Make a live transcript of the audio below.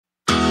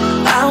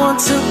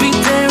want to be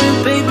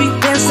daring, baby,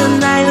 dance the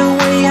night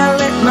away. I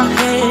let my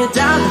head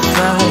down if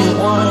I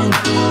want.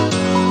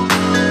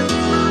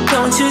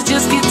 Don't you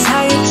just get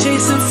tired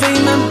chasing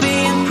fame and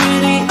being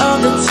pretty all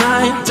the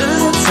time?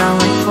 Doesn't sound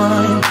like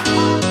fun.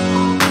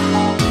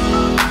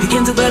 You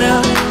can do better.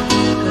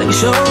 Let me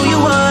show you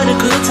what a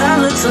good time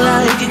looks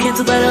like. You can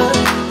do better.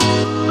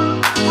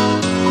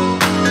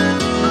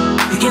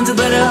 You can do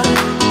better.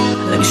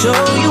 Let me show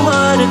you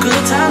what a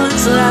good time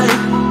looks like.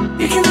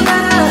 You can do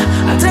better.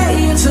 I dare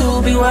you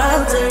to be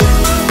wilder.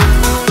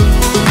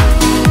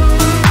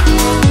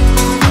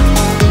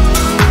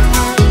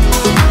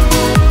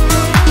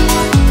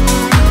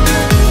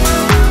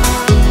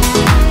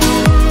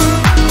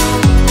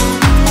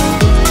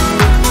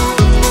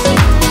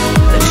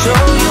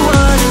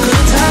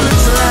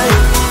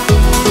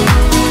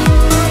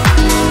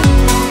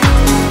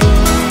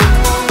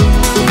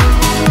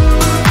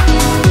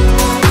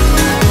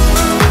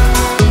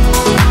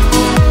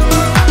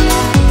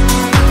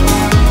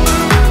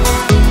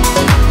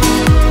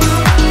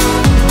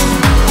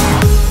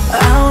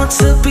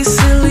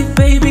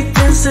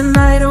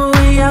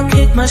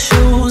 My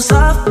shoes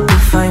off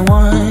if I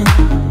want.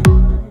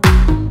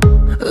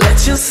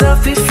 Let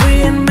yourself be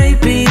free and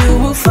maybe you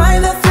will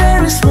find that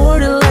there is more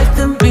to life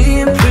than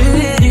being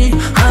pretty.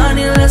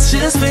 Honey, let's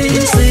just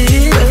face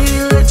it.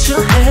 Baby, let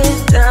your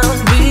head down,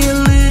 be a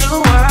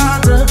little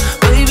wilder.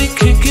 Baby,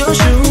 kick your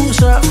shoes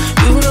off,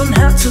 you don't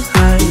have to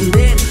hide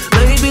it.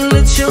 Baby,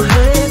 let your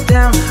head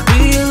down,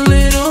 be a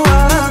little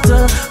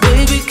wilder.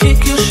 Baby,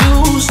 kick your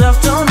shoes off,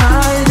 don't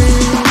hide it.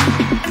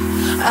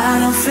 I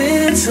don't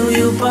fit into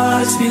your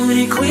box,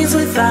 beauty queens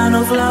without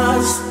no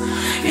flaws.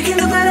 You can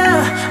do better,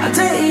 I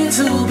dare you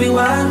to be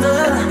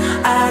wilder.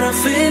 I don't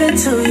fit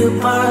into your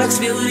box,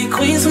 beauty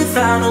queens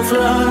without no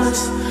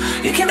flaws.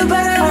 You can do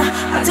better,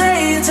 I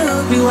dare you to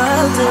be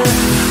wilder.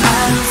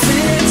 I don't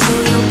fit into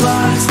your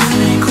box,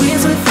 beauty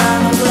queens without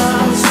no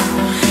flaws.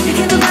 You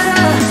can do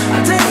better, I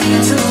dare you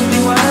to be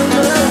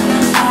wilder.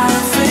 I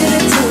don't fit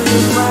into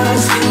your box,